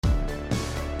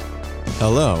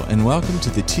Hello, and welcome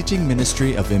to the teaching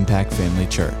ministry of Impact Family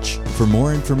Church. For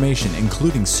more information,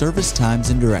 including service times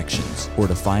and directions, or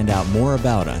to find out more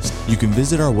about us, you can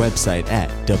visit our website at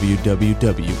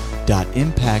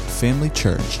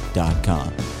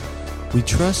www.impactfamilychurch.com. We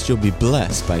trust you'll be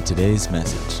blessed by today's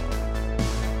message.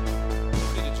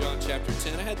 To John chapter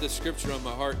 10. I had this scripture on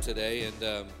my heart today,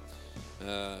 and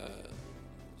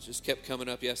just kept coming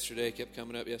up yesterday,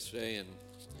 and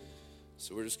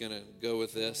so we're just going to go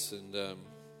with this and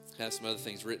have some other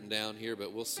things written down here,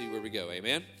 but we'll see where we go.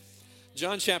 Amen?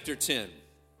 John chapter 10.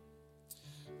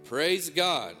 Praise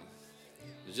God.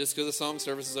 Just because the song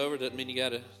service is over doesn't mean you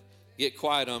got to get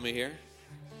quiet on me here.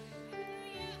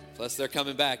 Plus, they're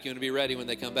coming back. You want to be ready when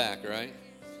they come back, right?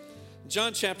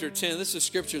 John chapter 10, this is a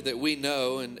scripture that we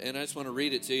know, and I just want to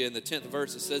read it to you. In the 10th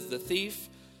verse, it says, "The thief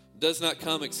does not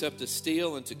come except to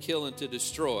steal and to kill and to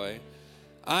destroy.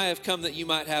 I have come that you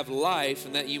might have life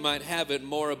and that you might have it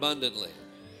more abundantly."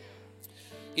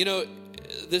 You know,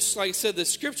 this, like I said, the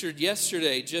scripture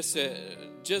yesterday just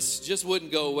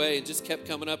wouldn't go away and just kept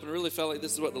coming up, and I really felt like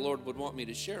this is what the Lord would want me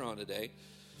to share on today.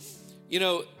 You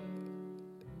know,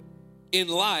 in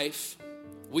life,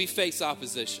 we face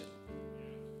opposition.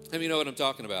 I mean, you know what I'm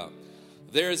talking about.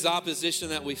 There is opposition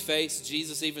that we face.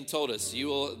 Jesus even told us, you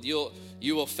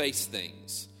will face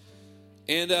things.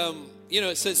 And, you know,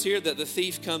 it says here that the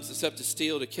thief comes except to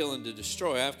steal, to kill, and to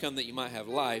destroy. I've come that you might have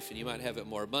life and you might have it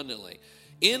more abundantly.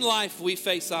 In life, we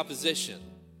face opposition.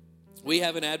 We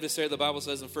have an adversary. The Bible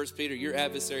says in 1 Peter, your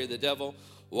adversary, the devil,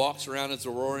 walks around as a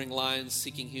roaring lion,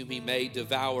 seeking whom he may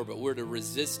devour, but we're to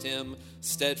resist him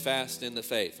steadfast in the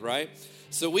faith, right?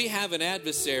 So we have an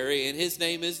adversary, and his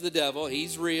name is the devil.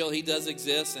 He's real. He does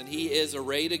exist, and he is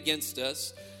arrayed against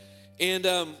us. And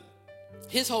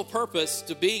his whole purpose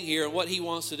to being here and what he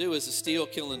wants to do is to steal,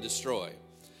 kill, and destroy.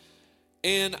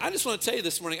 And I just want to tell you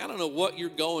this morning, I don't know what you're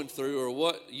going through or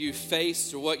what you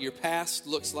faced or what your past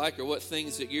looks like or what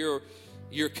things that you're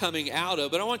coming out of,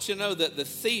 but I want you to know that the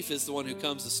thief is the one who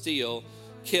comes to steal,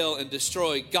 kill, and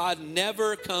destroy. God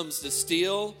never comes to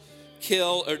steal,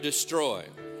 kill, or destroy.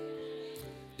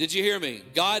 Did you hear me?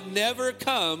 God never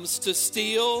comes to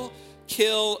steal,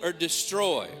 kill, or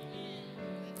destroy.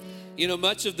 You know,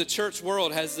 much of the church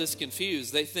world has this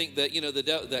confused. They think that, you know,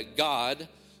 that God, I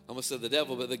almost said the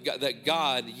devil, but that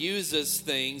God uses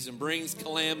things and brings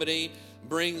calamity,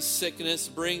 brings sickness,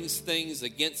 brings things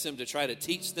against them to try to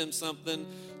teach them something,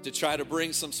 to try to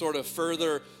bring some sort of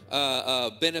further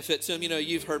benefit to them. You know,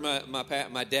 you've heard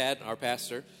my dad, our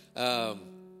pastor,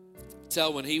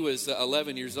 tell when he was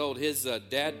 11 years old, his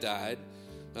dad died,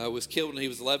 was killed when he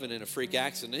was 11 in a freak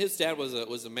accident. His dad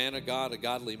was a man of God, a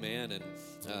godly man, and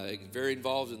very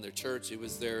involved in their church. He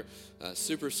was their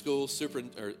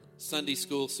Sunday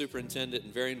school superintendent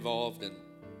and very involved, and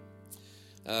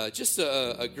just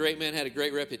a great man, had a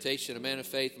great reputation, a man of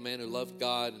faith, a man who loved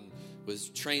God and was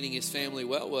training his family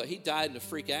well. Well, he died in a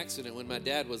freak accident when my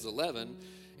dad was 11,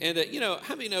 and you know,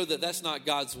 how many know that that's not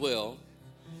God's will?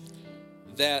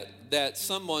 That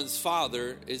someone's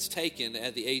father is taken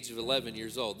at the age of 11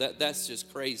 years old. That's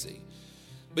just crazy.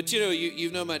 But you know,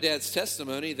 you know my dad's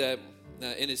testimony that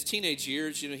in his teenage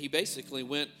years, you know, he basically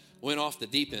went off the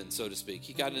deep end, so to speak.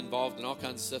 He got involved in all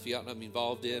kinds of stuff he ought not to be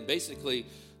involved in. Basically,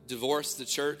 divorced the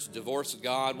church, divorced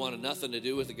God, wanted nothing to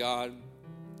do with God.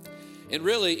 And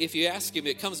really, if you ask him,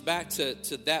 it comes back to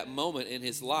that moment in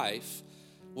his life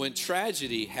when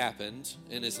tragedy happened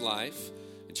in his life.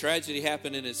 And tragedy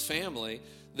happened in his family,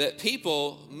 that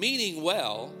people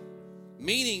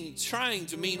trying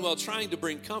to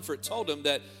bring comfort, told him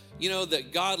that, you know,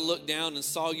 that God looked down and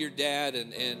saw your dad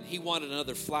and he wanted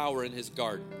another flower in his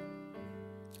garden.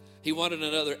 He wanted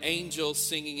another angel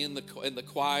singing in the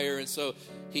choir, and so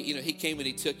he came and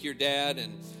he took your dad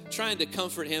and trying to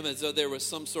comfort him as though there was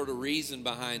some sort of reason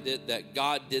behind it, that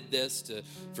God did this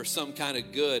for some kind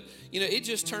of good. You know, it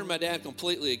just turned my dad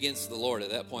completely against the Lord at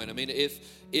that point. I mean,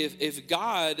 if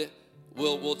God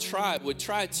would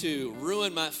try to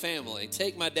ruin my family,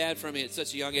 take my dad from me at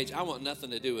such a young age, I want nothing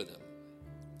to do with him.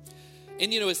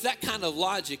 And you know, it's that kind of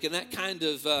logic and that kind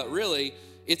of really,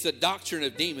 it's a doctrine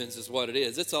of demons is what it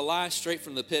is. It's a lie straight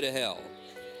from the pit of hell.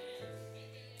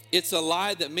 It's a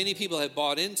lie that many people have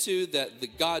bought into,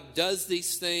 that God does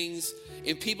these things,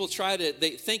 and people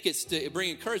they think it's to bring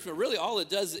encouragement. Really, all it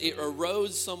does is it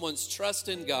erodes someone's trust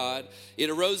in God. It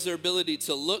erodes their ability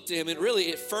to look to him, and really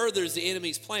it furthers the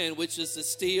enemy's plan, which is to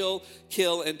steal,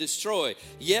 kill, and destroy.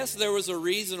 Yes, there was a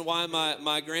reason why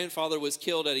my grandfather was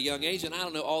killed at a young age, and I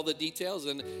don't know all the details,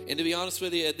 and to be honest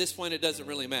with you, at this point, it doesn't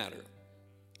really matter.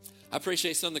 I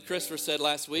appreciate something that Christopher said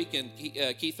last week, and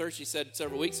Keith Hershey said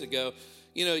several weeks ago.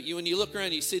 You know, when you look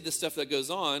around, you see the stuff that goes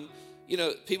on.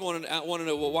 people want to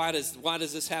know, well, why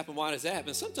does this happen? Why does that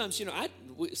happen? Sometimes,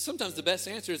 sometimes the best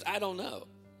answer is, I don't know.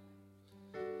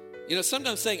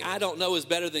 Sometimes saying I don't know is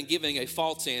better than giving a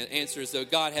false answer as though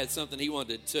God had something he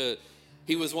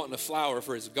was wanting a flower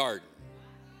for his garden.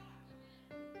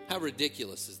 How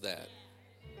ridiculous is that?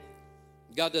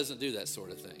 God doesn't do that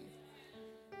sort of thing.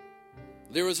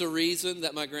 There was a reason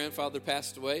that my grandfather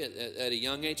passed away at a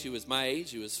young age. He was my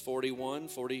age. He was 41,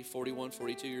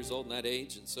 42 years old in that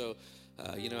age. And so,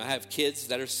 I have kids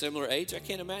that are similar age. I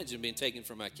can't imagine being taken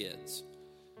from my kids.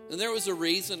 And there was a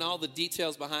reason, all the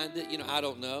details behind it, I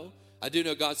don't know. I do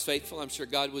know God's faithful. I'm sure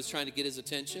God was trying to get his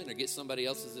attention or get somebody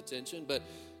else's attention. But,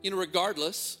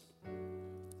 regardless,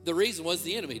 the reason was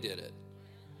the enemy did it.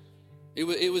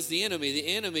 It was the enemy. The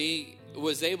enemy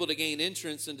was able to gain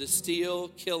entrance and to steal,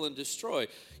 kill, and destroy.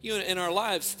 In our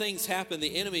lives, things happen.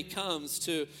 The enemy comes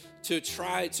to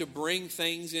try to bring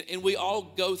things in, and we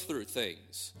all go through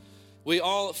things. We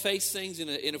all face things, and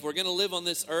if we're going to live on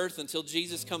this earth until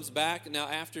Jesus comes back, now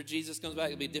after Jesus comes back,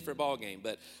 it'll be a different ballgame.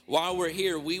 But while we're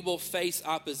here, we will face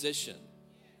opposition.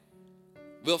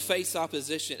 We'll face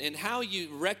opposition. And how you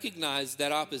recognize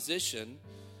that opposition,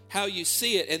 how you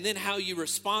see it, and then how you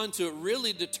respond to it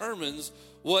really determines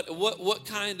what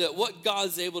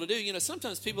God's able to do.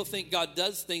 Sometimes people think God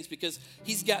does things because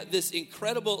he's got this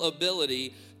incredible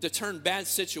ability to turn bad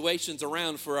situations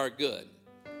around for our good.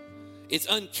 It's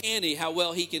uncanny how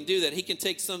well he can do that. He can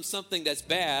take something that's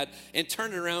bad and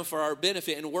turn it around for our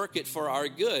benefit and work it for our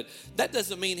good. That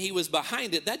doesn't mean he was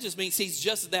behind it. That just means he's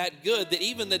just that good that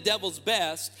even the devil's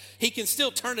best, he can still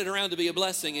turn it around to be a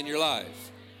blessing in your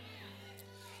life.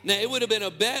 Now, it would have been a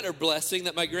better blessing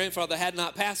that my grandfather had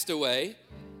not passed away.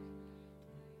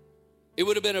 It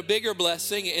would have been a bigger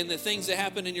blessing in the things that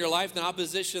happen in your life, the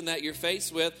opposition that you're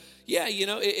faced with. Yeah,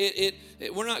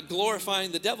 we're not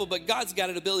glorifying the devil, but God's got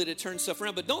an ability to turn stuff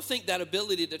around. But don't think that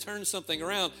ability to turn something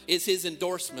around is his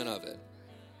endorsement of it.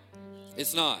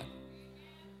 It's not.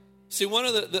 See, one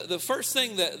of the first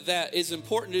thing that is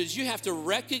important is you have to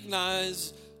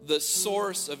recognize the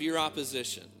source of your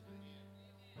opposition.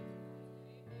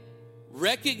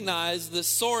 Recognize the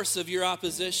source of your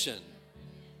opposition.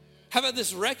 How about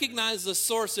this? Recognize the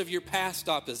source of your past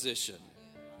opposition.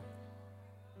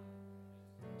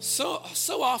 So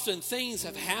often things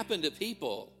have happened to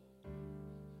people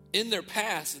in their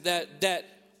past that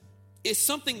is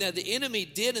something that the enemy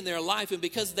did in their life, and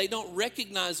because they don't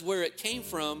recognize where it came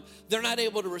from, they're not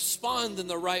able to respond in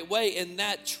the right way. And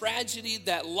that tragedy,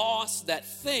 that loss, that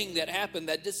thing that happened,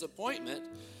 that disappointment,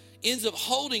 ends up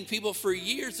holding people for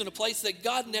years in a place that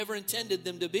God never intended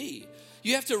them to be.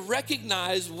 You have to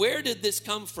recognize, where did this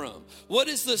come from? What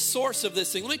is the source of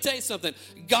this thing? Let me tell you something.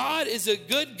 God is a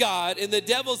good God and the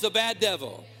devil's a bad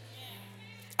devil.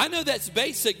 I know that's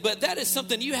basic, but that is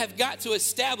something you have got to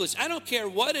establish. I don't care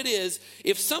what it is.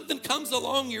 If something comes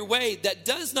along your way that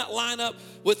does not line up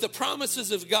with the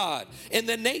promises of God and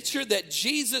the nature that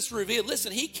Jesus revealed.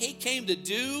 Listen, he came to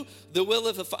do the will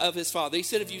of his Father. He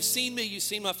said, if you've seen me, you've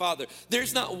seen my Father.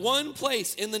 There's not one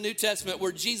place in the New Testament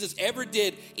where Jesus ever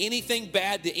did anything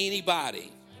bad to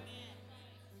anybody.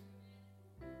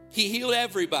 He healed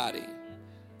everybody.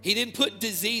 He didn't put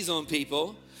disease on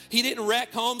people. He didn't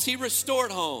wreck homes, he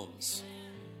restored homes.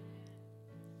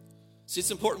 See, it's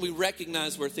important we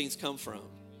recognize where things come from.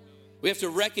 We have to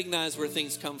recognize where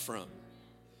things come from.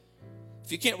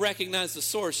 If you can't recognize the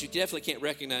source, you definitely can't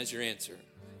recognize your answer.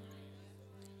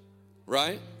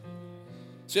 Right?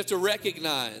 So you have to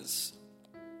recognize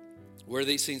where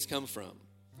these things come from.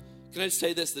 Can I just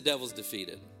say this? The devil's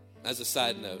defeated. As a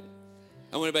side note,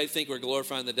 I want everybody to think we're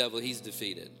glorifying the devil. He's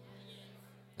defeated.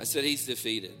 I said he's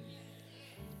defeated.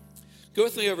 Go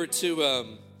with me over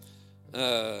to,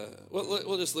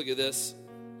 we'll just look at this.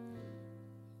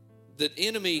 The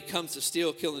enemy comes to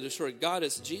steal, kill, and destroy.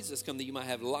 Jesus come that you might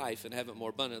have life and have it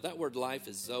more abundant. That word life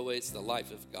is Zoe. It's the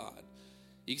life of God.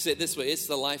 You can say it this way. It's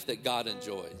the life that God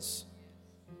enjoys.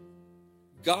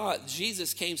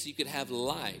 Jesus came so you could have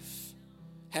life,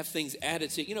 have things added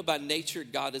to you. By nature,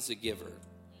 God is a giver.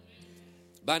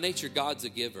 By nature, God's a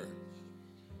giver.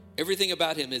 Everything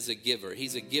about him is a giver.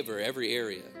 He's a giver every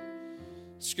area.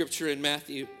 Scripture in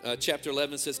Matthew chapter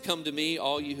 11 says, come to me,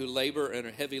 all you who labor and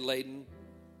are heavy laden.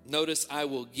 Notice, I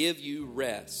will give you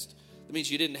rest. That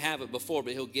means you didn't have it before,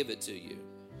 but he'll give it to you.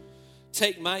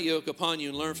 Take my yoke upon you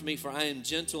and learn from me, for I am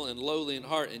gentle and lowly in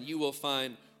heart, and you will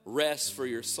find rest for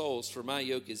your souls. For my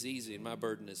yoke is easy and my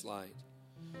burden is light.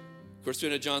 Of course, we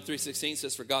know John 3:16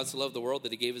 says, for God so loved the world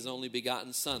that he gave his only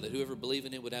begotten Son, that whoever believed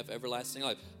in him would have everlasting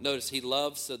life. Notice, he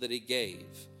loved so that he gave.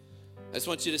 I just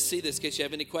want you to see this in case you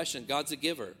have any question. God's a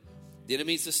giver. The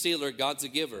enemy's a stealer. God's a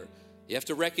giver. You have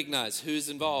to recognize who's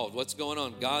involved, what's going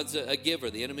on. God's a giver.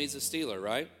 The enemy's a stealer,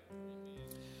 right?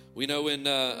 We know in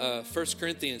 1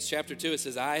 Corinthians chapter 2, it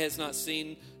says, eye has not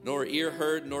seen, nor ear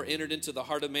heard, nor entered into the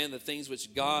heart of man the things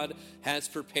which God has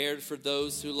prepared for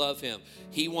those who love him.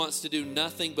 He wants to do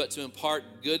nothing but to impart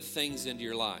good things into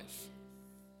your life.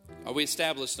 Are we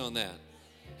established on that?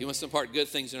 He wants to impart good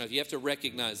things in your life. You have to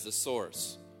recognize the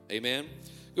source. Amen?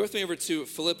 Go with me over to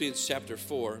Philippians chapter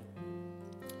 4.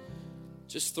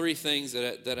 Just three things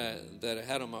that I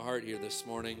had on my heart here this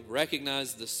morning.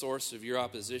 Recognize the source of your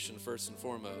opposition first and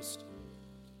foremost.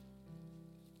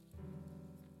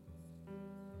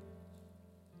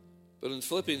 But in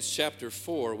Philippians chapter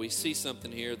 4, we see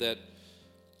something here that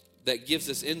gives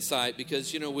us insight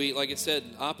because, we, like I said,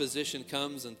 opposition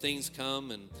comes and things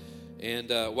come. And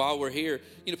while we're here,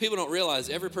 people don't realize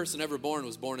every person ever born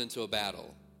was born into a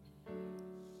battle.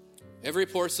 Every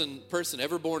person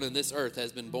ever born in this earth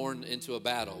has been born into a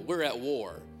battle. We're at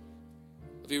war.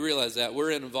 If you realize that,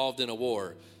 we're involved in a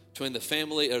war between the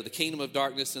family or the kingdom of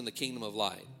darkness and the kingdom of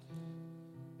light.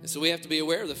 And so we have to be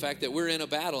aware of the fact that we're in a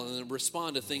battle and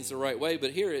respond to things the right way.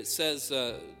 But here it says,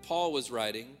 Paul was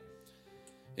writing.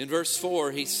 In verse 4,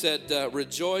 he said,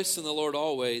 rejoice in the Lord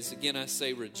always. Again, I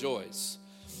say rejoice.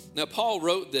 Now, Paul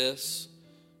wrote this.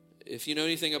 If you know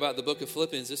anything about the book of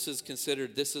Philippians, this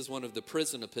is one of the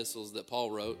prison epistles that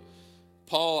Paul wrote.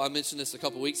 Paul, I mentioned this a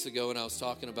couple weeks ago, and I was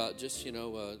talking about just,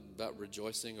 about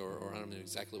rejoicing, or I don't know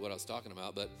exactly what I was talking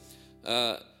about, but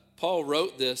Paul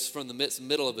wrote this from the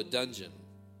middle of a dungeon.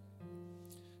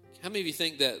 How many of you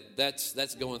think that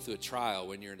that's going through a trial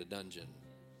when you're in a dungeon?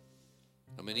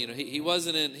 I mean, he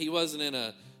wasn't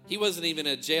even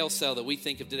in a jail cell that we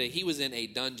think of today. He was in a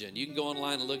dungeon. You can go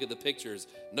online and look at the pictures.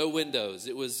 No windows.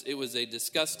 It was a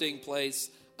disgusting place,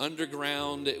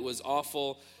 underground. It was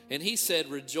awful. And he said,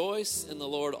 rejoice in the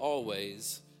Lord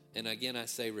always. And again, I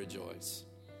say rejoice.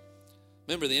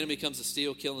 Remember, the enemy comes to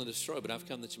steal, kill, and destroy, but I've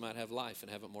come that you might have life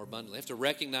and have it more abundantly. You have to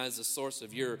recognize the source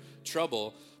of your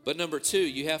trouble. But number two,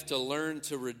 you have to learn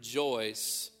to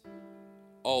rejoice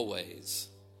always.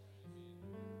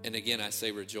 And again, I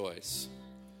say rejoice.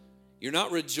 You're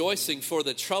not rejoicing for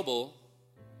the trouble.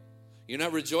 You're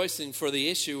not rejoicing for the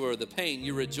issue or the pain.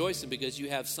 You're rejoicing because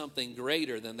you have something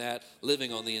greater than that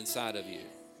living on the inside of you.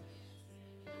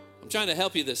 I'm trying to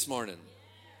help you this morning.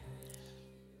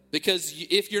 Because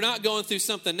if you're not going through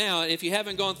something now, and if you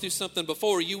haven't gone through something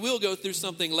before, you will go through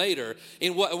something later.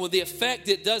 And what the effect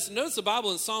it does, notice the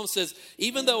Bible in Psalm says,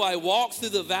 even though I walk through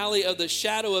the valley of the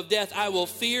shadow of death, I will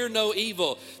fear no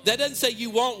evil. That doesn't say you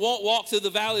won't walk through the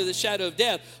valley of the shadow of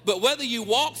death. But whether you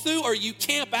walk through or you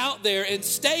camp out there and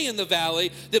stay in the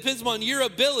valley depends upon your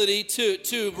ability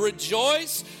to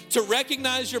rejoice, to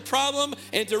recognize your problem,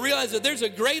 and to realize that there's a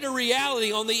greater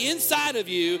reality on the inside of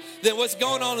you than what's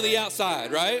going on the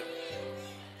outside, right?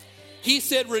 He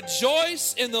said,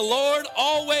 rejoice in the Lord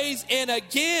always, and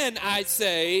again I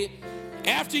say,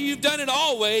 after you've done it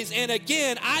always, and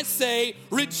again I say,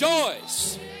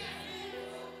 rejoice.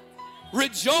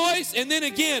 Rejoice, and then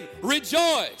again,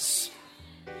 rejoice.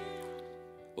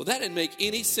 Well, that didn't make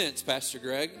any sense, Pastor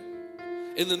Greg.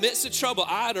 In the midst of trouble,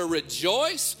 I ought to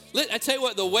rejoice. I tell you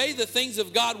what, the way the things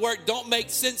of God work don't make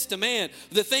sense to man.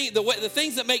 The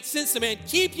things that make sense to man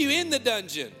keep you in the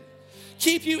dungeon,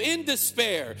 keep you in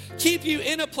despair, keep you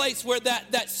in a place where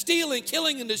that stealing,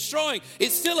 killing, and destroying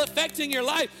is still affecting your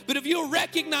life. But if you'll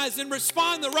recognize and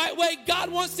respond the right way,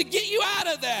 God wants to get you out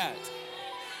of that.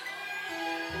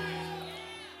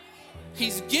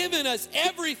 He's given us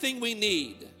everything we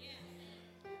need.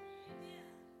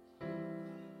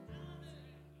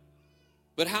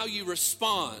 But how you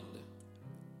respond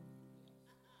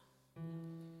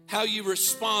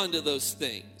to those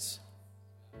things,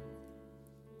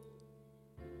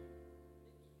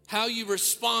 how you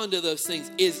respond to those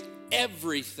things is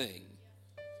everything.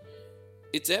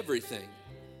 It's everything.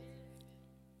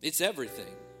 It's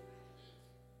everything.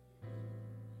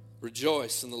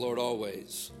 Rejoice in the Lord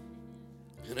always.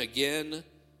 And again,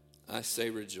 I say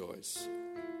rejoice.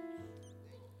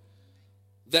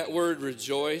 That word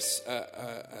rejoice,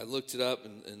 I looked it up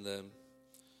in the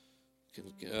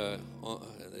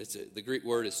Greek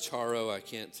word is charo. I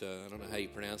don't know how you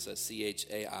pronounce that,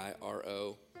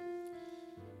 Chairo.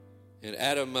 And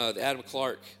the Adam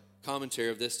Clark commentary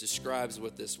of this describes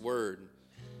what this word,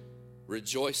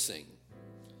 rejoicing.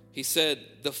 He said,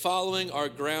 the following are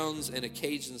grounds and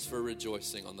occasions for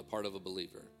rejoicing on the part of a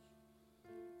believer.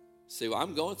 Say, well,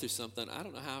 I'm going through something. I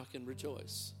don't know how I can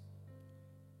rejoice.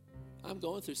 I'm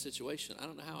going through a situation. I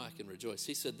don't know how I can rejoice.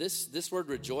 He said this word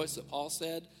rejoice that Paul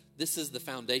said, this is the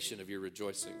foundation of your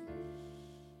rejoicing.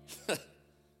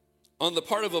 On the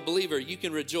part of a believer, you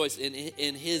can rejoice in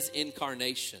his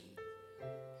incarnation,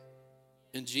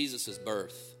 in Jesus'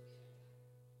 birth,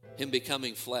 him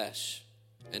becoming flesh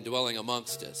and dwelling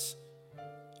amongst us.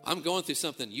 I'm going through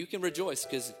something. You can rejoice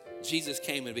because Jesus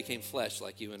came and became flesh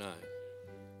like you and I.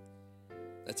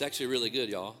 That's actually really good,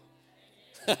 y'all.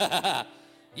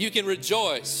 You can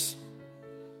rejoice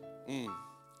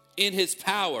in his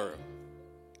power,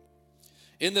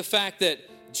 in the fact that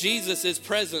Jesus is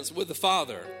present with the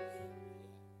Father,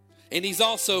 and he's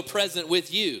also present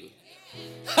with you.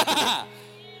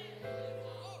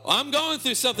 I'm going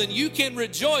through something. You can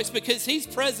rejoice because he's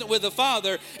present with the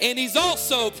Father, and he's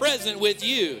also present with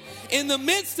you. In the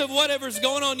midst of whatever's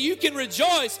going on, you can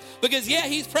rejoice because, yeah,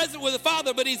 he's present with the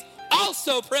Father, but he's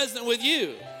also present with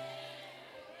you.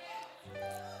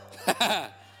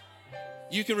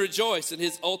 You can rejoice in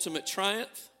his ultimate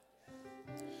triumph.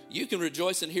 You can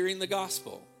rejoice in hearing the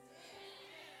gospel.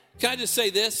 Can I just say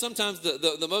this? Sometimes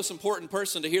the most important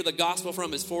person to hear the gospel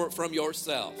from is from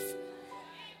yourself.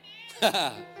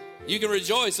 You can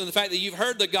rejoice in the fact that you've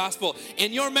heard the gospel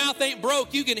and your mouth ain't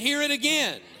broke. You can hear it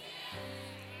again.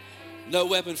 No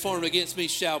weapon formed against me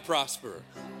shall prosper.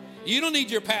 You don't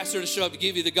need your pastor to show up to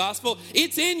give you the gospel.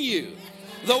 It's in you.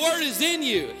 The word is in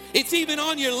you. It's even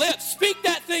on your lips. Speak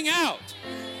that thing out.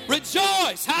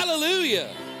 Rejoice. Hallelujah.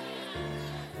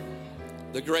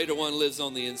 The greater one lives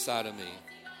on the inside of me.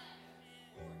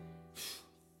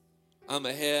 I'm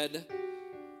ahead.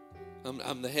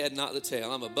 I'm the head, not the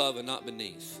tail. I'm above and not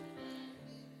beneath.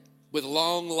 With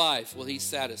long life will he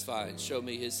satisfy and show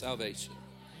me his salvation.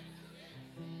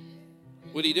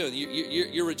 What are you doing?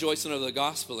 You're rejoicing over the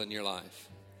gospel in your life.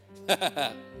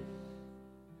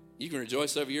 You can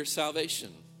rejoice over your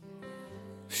salvation.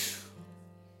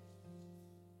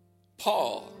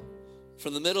 Paul,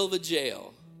 from the middle of a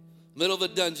jail, middle of a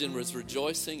dungeon, was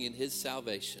rejoicing in his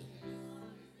salvation.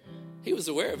 He was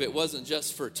aware of it. It wasn't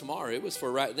just for tomorrow. It was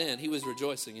for right then. He was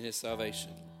rejoicing in his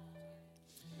salvation.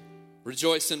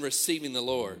 Rejoice in receiving the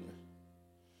Lord.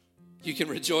 You can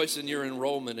rejoice in your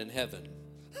enrollment in heaven.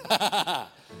 That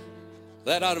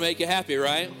ought to make you happy,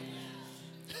 right?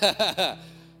 I'm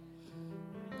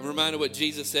reminded what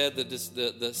Jesus said, that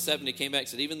the 70 came back and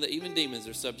said, even demons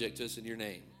are subject to us in your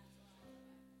name.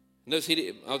 Notice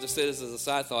I'll just say this as a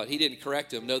side thought. He didn't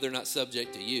correct them. No, they're not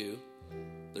subject to you.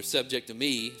 They're subject to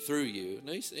me through you.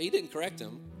 No, he didn't correct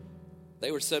them.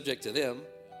 They were subject to them.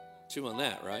 Chew on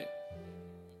that, right?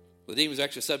 The demons were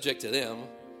actually subject to them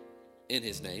in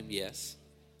his name, yes.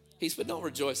 He said, but don't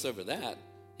rejoice over that.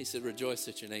 He said, rejoice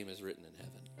that your name is written in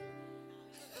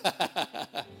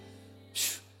heaven.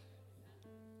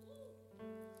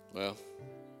 Well,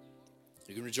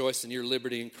 you can rejoice in your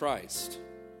liberty in Christ,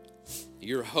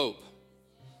 your hope,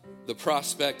 the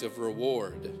prospect of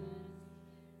reward.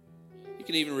 You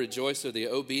can even rejoice over the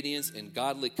obedience and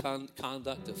godly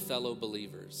conduct of fellow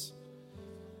believers.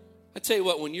 I tell you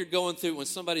what, when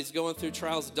somebody's going through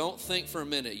trials, don't think for a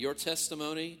minute your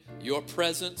testimony, your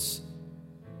presence,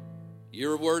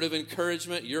 your word of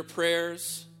encouragement, your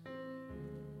prayers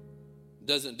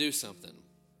doesn't do something.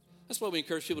 That's why we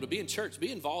encourage people to be in church,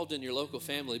 be involved in your local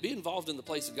family, be involved in the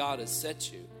place God has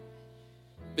set you.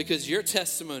 Because your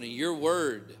testimony, your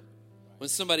word, when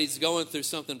somebody's going through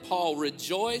something, Paul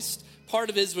rejoiced. Part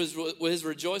of his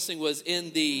rejoicing was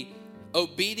in the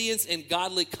obedience and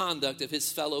godly conduct of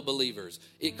his fellow believers.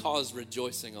 It caused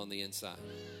rejoicing on the inside.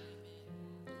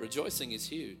 Rejoicing is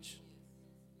huge.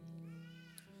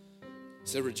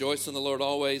 So rejoice in the Lord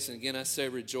always. And again, I say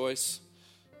rejoice.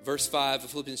 Verse 5 of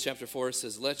Philippians chapter 4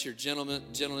 says, let your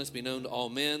gentleness be known to all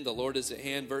men. The Lord is at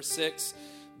hand. Verse 6,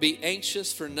 be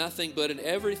anxious for nothing, but in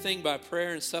everything by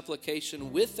prayer and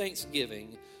supplication with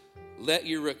thanksgiving, let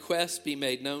your requests be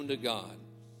made known to God.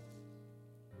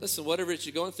 Listen, whatever it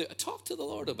you're going through, talk to the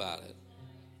Lord about it.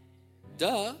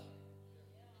 Duh.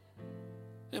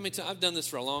 I mean, I've done this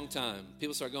for a long time.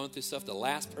 People start going through stuff, the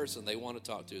last person they want to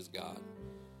talk to is God.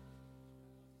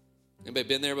 Anybody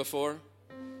been there before?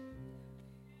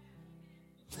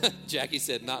 Jackie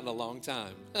said, not in a long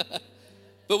time.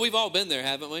 But we've all been there,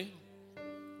 haven't we?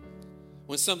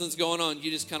 When something's going on,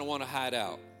 you just kind of want to hide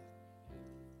out.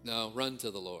 No, run to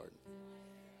the Lord.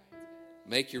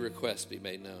 Make your requests be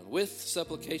made known with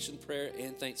supplication, prayer,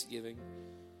 and thanksgiving.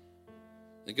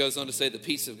 It goes on to say, the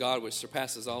peace of God, which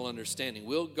surpasses all understanding,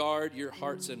 will guard your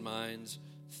hearts and minds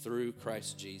through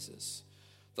Christ Jesus.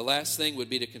 The last thing would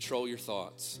be to control your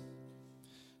thoughts.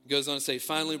 It goes on to say,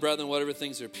 finally, brethren, whatever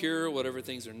things are pure, whatever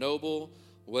things are noble,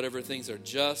 whatever things are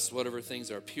just, whatever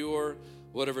things are pure,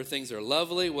 whatever things are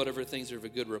lovely, whatever things are of a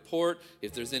good report,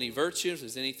 if there's any virtue, if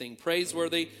there's anything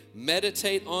praiseworthy,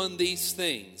 meditate on these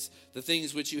things, the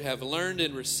things which you have learned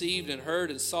and received and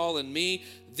heard and saw in me.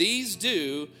 These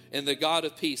do, and the God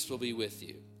of peace will be with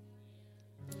you.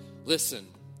 Listen,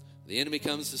 the enemy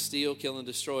comes to steal, kill, and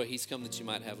destroy. He's come that you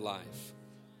might have life.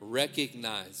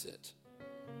 Recognize it.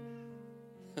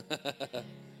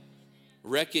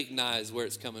 Recognize where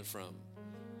it's coming from.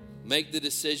 Make the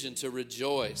decision to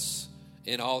rejoice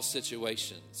in all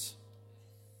situations.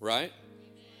 Right?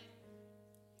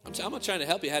 I'm not trying to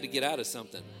help you how to get out of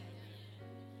something.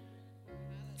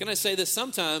 Can I say this?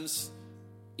 Sometimes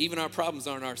even our problems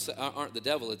aren't the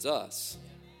devil, it's us.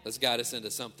 Let's guide us into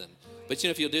something. But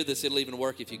if you'll do this, it'll even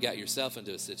work if you got yourself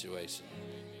into a situation.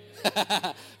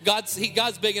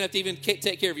 God's big enough to even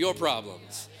take care of your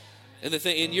problems and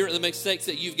the mistakes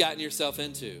that you've gotten yourself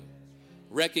into.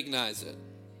 Recognize it.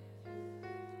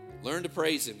 Learn to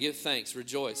praise Him, give thanks,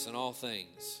 rejoice in all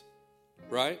things.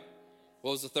 Right?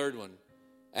 What was the third one?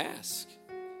 Ask.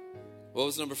 What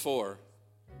was number 4?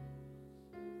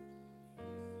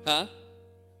 Huh?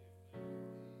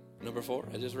 Number 4?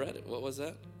 I just read it. What was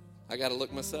that? I got to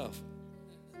look myself.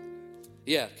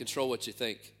 Yeah, control what you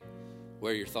think,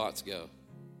 where your thoughts go.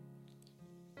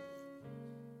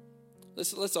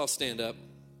 Let's all stand up.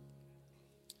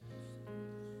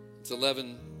 It's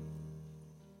 11:20.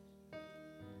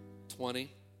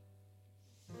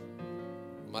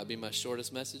 Might be my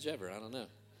shortest message ever. I don't know.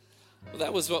 Well,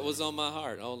 that was what was on my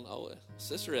heart. Oh,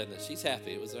 Sister Edna, she's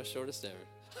happy. It was our shortest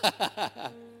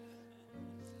ever.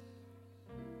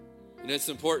 It's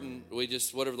important. We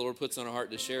just, whatever the Lord puts on our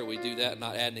heart to share, we do that and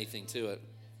not add anything to it.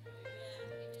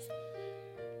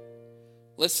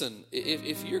 Listen,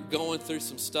 if you're going through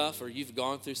some stuff or you've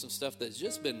gone through some stuff that's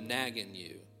just been nagging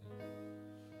you,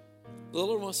 the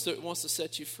Lord wants to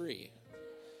set you free.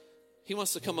 He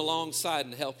wants to come alongside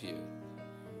and help you.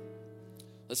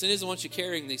 Listen, He doesn't want you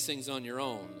carrying these things on your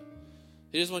own.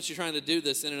 He doesn't want you trying to do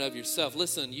this in and of yourself.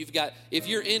 Listen, if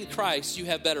you're in Christ, you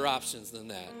have better options than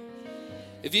that.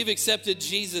 If you've accepted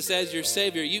Jesus as your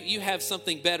Savior, you have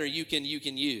something better you can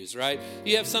use, right?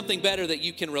 You have something better that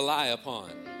you can rely upon.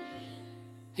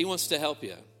 He wants to help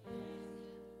you.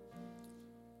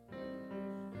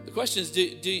 The question is,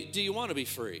 do you want to be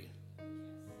free?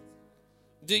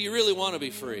 Do you really want to be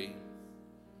free?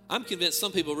 I'm convinced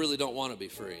some people really don't want to be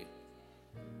free.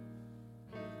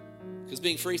 Because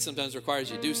being free sometimes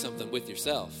requires you to do something with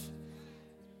yourself.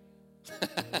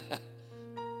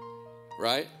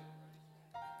 Right?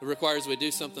 It requires we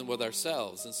do something with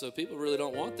ourselves. And so people really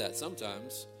don't want that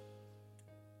sometimes.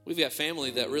 We've got family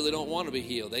that really don't want to be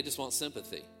healed. They just want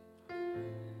sympathy.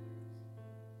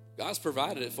 God's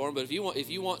provided it for them, but if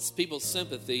you want people's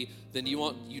sympathy, then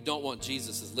you don't want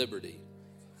Jesus' liberty.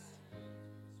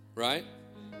 Right?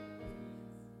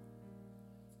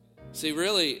 See,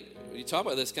 really, when you talk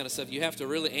about this kind of stuff, you have to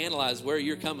really analyze where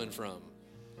you're coming from.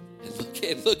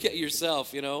 And look at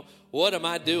yourself, what am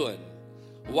I doing?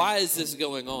 Why is this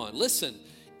going on? Listen,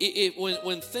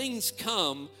 when things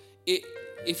come,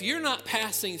 if you're not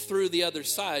passing through the other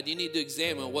side, you need to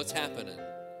examine what's happening,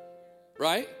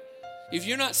 right? If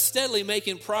you're not steadily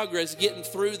making progress getting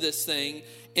through this thing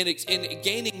and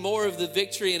gaining more of the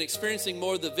victory and experiencing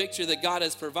more of the victory that God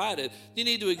has provided, you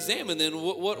need to examine then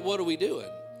what are we doing?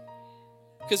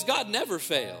 Because God never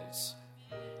fails.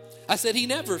 I said He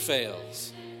never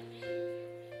fails.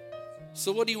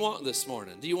 So what do you want this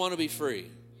morning? Do you want to be free?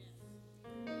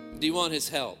 Do you want His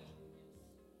help?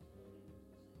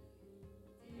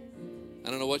 I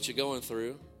don't know what you're going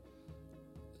through.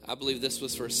 I believe this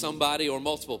was for somebody or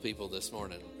multiple people this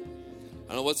morning. I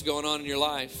don't know what's going on in your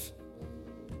life.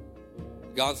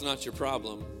 God's not your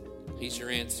problem. He's your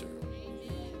answer.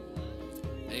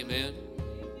 Amen.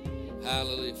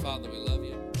 Hallelujah. Father, we love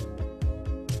you.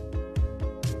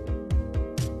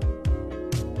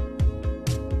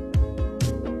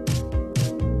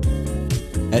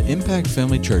 At Impact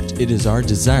Family Church, it is our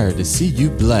desire to see you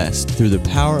blessed through the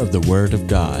power of the Word of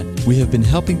God. We have been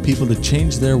helping people to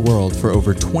change their world for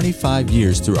over 25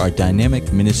 years through our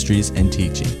dynamic ministries and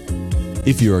teaching.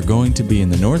 If you are going to be in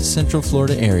the North Central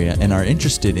Florida area and are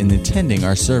interested in attending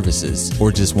our services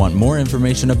or just want more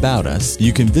information about us,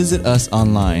 you can visit us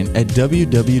online at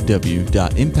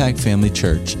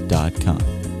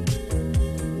www.impactfamilychurch.com.